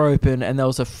door open, and there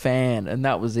was a fan, and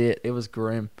that was it. It was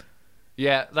grim.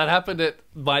 Yeah, that happened at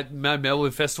my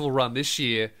Melbourne Festival run this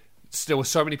year. There were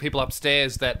so many people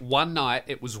upstairs that one night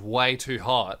it was way too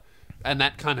hot, and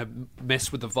that kind of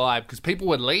messed with the vibe because people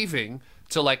were leaving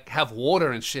to like have water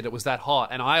and shit. It was that hot,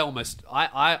 and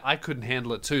I couldn't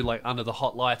handle it too. Like under the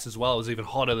hot lights as well, it was even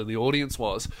hotter than the audience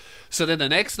was. So then the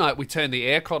next night we turned the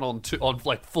aircon on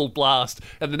like full blast,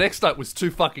 and the next night was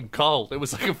too fucking cold. It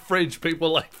was like a fridge. People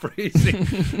were like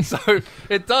freezing. So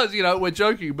it does, we're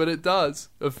joking, but it does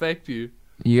affect you.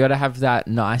 You got to have that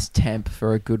nice temp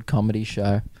for a good comedy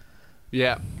show.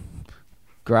 Yeah.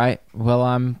 Great.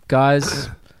 Well, guys,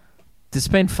 this has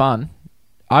been fun.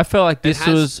 I feel like this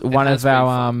was one of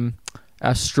our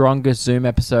strongest Zoom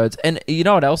episodes. And you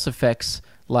know what else affects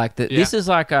like that? This is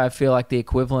like, I feel like the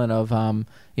equivalent of,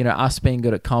 us being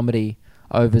good at comedy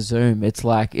over Zoom. It's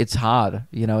like, it's hard.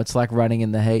 It's like running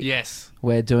in the heat. Yes.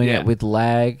 We're doing it with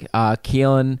lag.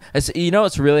 Keelan,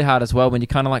 it's really hard as well when you're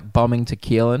kind of like bombing to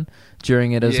Keelan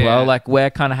during it as well. Like we're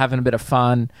kind of having a bit of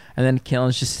fun. And then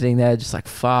Keelan's just sitting there just like,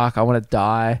 fuck, I want to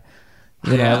die.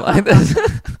 Like this.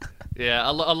 Yeah,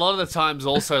 a lot of the times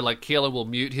also, like, Keelan will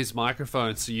mute his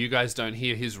microphone so you guys don't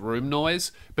hear his room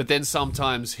noise, but then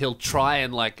sometimes he'll try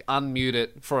and, like, unmute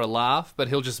it for a laugh, but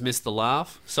he'll just miss the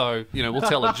laugh. So, we'll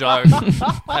tell a joke,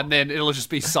 and then it'll just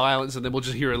be silence, and then we'll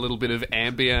just hear a little bit of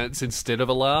ambience instead of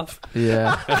a laugh.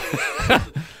 Yeah.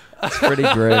 It's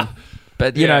pretty grim.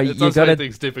 But, it you does got make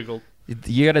things difficult.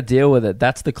 You got to deal with it.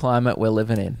 That's the climate we're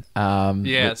living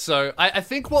in. So I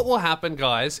think what will happen,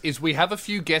 guys, is we have a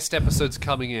few guest episodes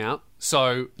coming out.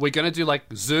 So we're going to do like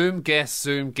Zoom guest,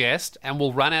 and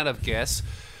we'll run out of guests.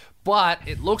 But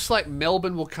it looks like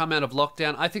Melbourne will come out of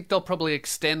lockdown. I think they'll probably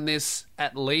extend this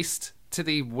at least to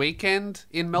the weekend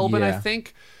in Melbourne, I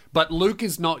think. But Luke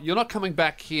you're not coming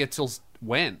back here till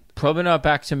when? Probably not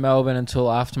back to Melbourne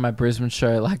until after my Brisbane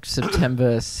show, like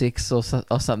September 6th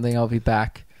or something, I'll be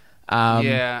back.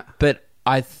 But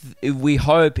we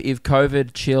hope if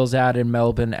COVID chills out in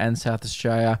Melbourne and South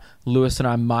Australia, Lewis and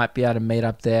I might be able to meet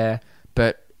up there.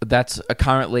 But that's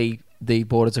currently the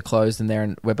borders are closed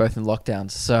and we're both in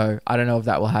lockdowns. So I don't know if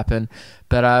that will happen.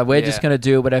 But we're just going to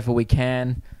do whatever we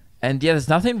can. And there's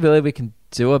nothing really we can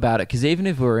do about it because even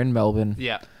if we were in Melbourne,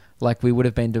 like we would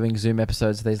have been doing Zoom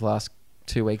episodes these last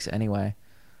 2 weeks anyway.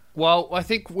 Well, I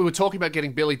think we were talking about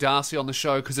getting Billy Darcy on the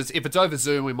show because if it's over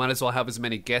Zoom, we might as well have as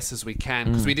many guests as we can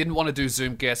because we didn't want to do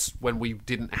Zoom guests when we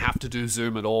didn't have to do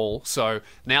Zoom at all. So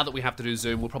now that we have to do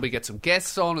Zoom, we'll probably get some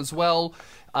guests on as well.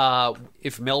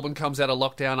 If Melbourne comes out of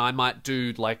lockdown, I might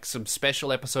do like some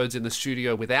special episodes in the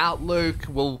studio without Luke.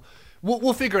 We'll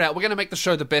figure it out. We're going to make the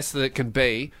show the best that it can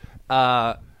be.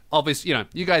 Obviously, you know,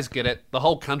 you guys get it. The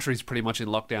whole country's pretty much in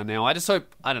lockdown now. I just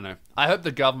hope, I don't know. I hope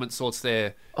the government sorts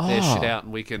their shit out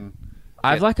and we can.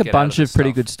 I have like a bunch of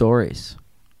pretty good stories.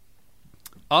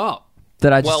 Oh,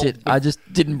 that I just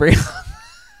didn't bring up.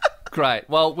 Great.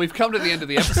 Well, we've come to the end of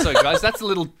the episode, guys. That's a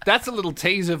little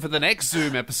teaser for the next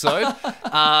Zoom episode.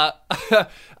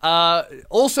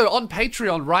 Also on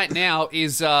Patreon right now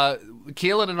is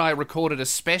Keelan and I recorded a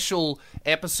special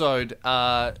episode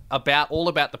about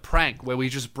the prank, where we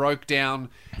just broke down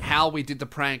how we did the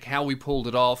prank, how we pulled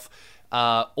it off,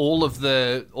 all of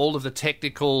the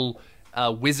technical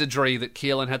wizardry that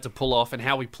Keelan had to pull off, and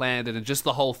how we planned it, and just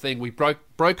the whole thing. We broke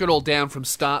it all down from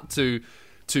start to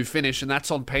finish, and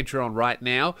that's on Patreon right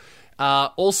now.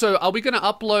 Also, are we going to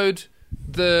upload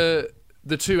the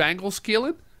two angles,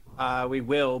 Keelan? We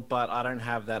will, but I don't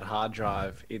have that hard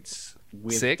drive. It's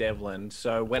with Sick. Devlin.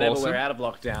 So whenever we're out of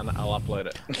lockdown, I'll upload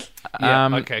it.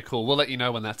 Okay, cool. We'll let you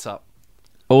know when that's up.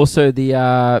 Also, the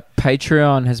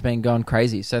Patreon has been going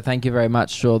crazy, so thank you very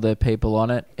much to all the people on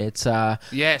it. It's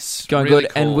yes, going really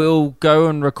good, cool. and we'll go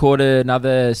and record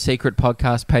another secret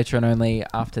podcast, Patreon only,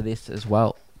 after this as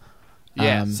well.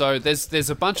 Yeah, so there's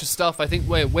a bunch of stuff. I think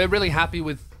we're really happy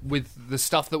with the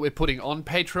stuff that we're putting on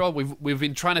Patreon. We've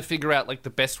been trying to figure out like the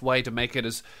best way to make it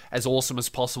as awesome as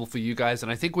possible for you guys, and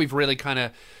I think we've really kind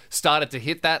of started to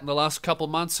hit that in the last couple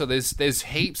months. So there's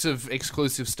heaps of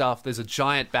exclusive stuff. There's a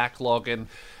giant backlog, and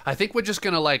I think we're just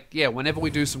gonna whenever we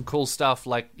do some cool stuff,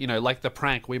 like the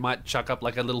prank, we might chuck up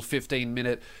like a little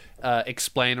 15-minute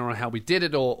explainer on how we did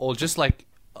it, or just like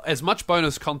as much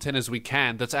bonus content as we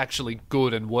can that's actually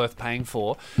good and worth paying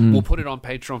for. We'll put it on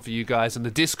Patreon for you guys, and the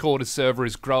Discord server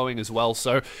is growing as well,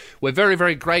 so we're very,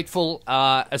 very grateful,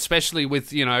 especially with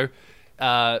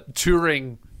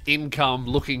touring income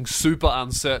looking super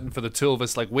uncertain for the two of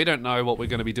us. Like, we don't know what we're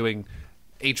going to be doing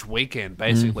each weekend,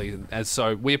 basically, and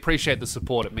so we appreciate the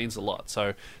support. It means a lot.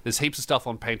 So there's heaps of stuff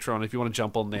on Patreon. If you want to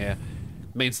jump on there,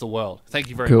 it means the world. Thank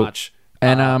you very much.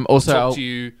 And also, I'll talk to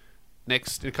you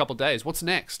next in a couple of days. What's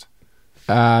next?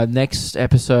 Next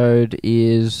episode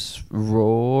is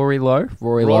Rory Lowe.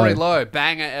 Rory Lowe,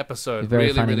 banger episode.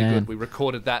 Really, really man. good. We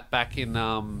recorded that back in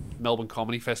Melbourne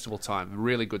Comedy Festival time.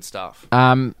 Really good stuff.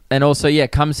 And also,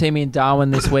 come see me in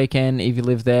Darwin this weekend if you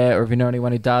live there or if you know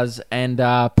anyone who does. And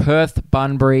Perth,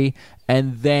 Bunbury,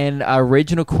 and then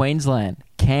regional Queensland,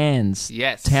 Cairns,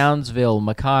 yes, Townsville,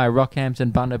 Mackay,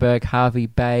 Rockhampton, Bundaberg, Harvey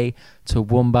Bay,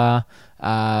 Toowoomba,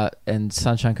 and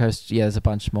Sunshine Coast. Yeah, there's a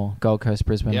bunch more. Gold Coast,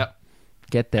 Brisbane. Yep.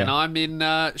 Get there. And I'm in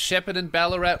Shepparton,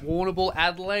 Ballarat, Warrnambool,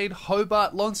 Adelaide,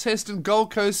 Hobart, Launceston, Gold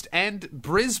Coast, and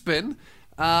Brisbane.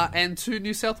 And 2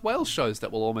 New South Wales shows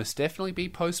that will almost definitely be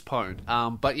postponed.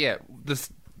 But yeah, the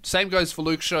same goes for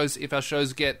Luke's shows. If our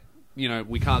shows get,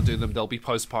 we can't do them, they'll be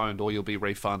postponed or you'll be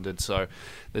refunded. So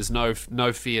there's no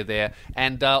fear there.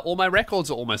 And all my records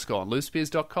are almost gone.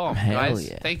 LouSpears.com.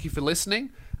 Guys, thank you for listening.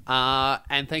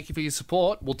 And thank you for your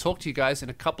support. We'll talk to you guys in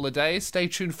a couple of days. Stay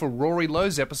tuned for Rory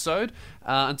Lowe's episode.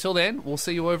 Until then, we'll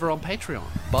see you over on Patreon.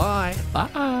 Bye.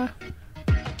 Bye.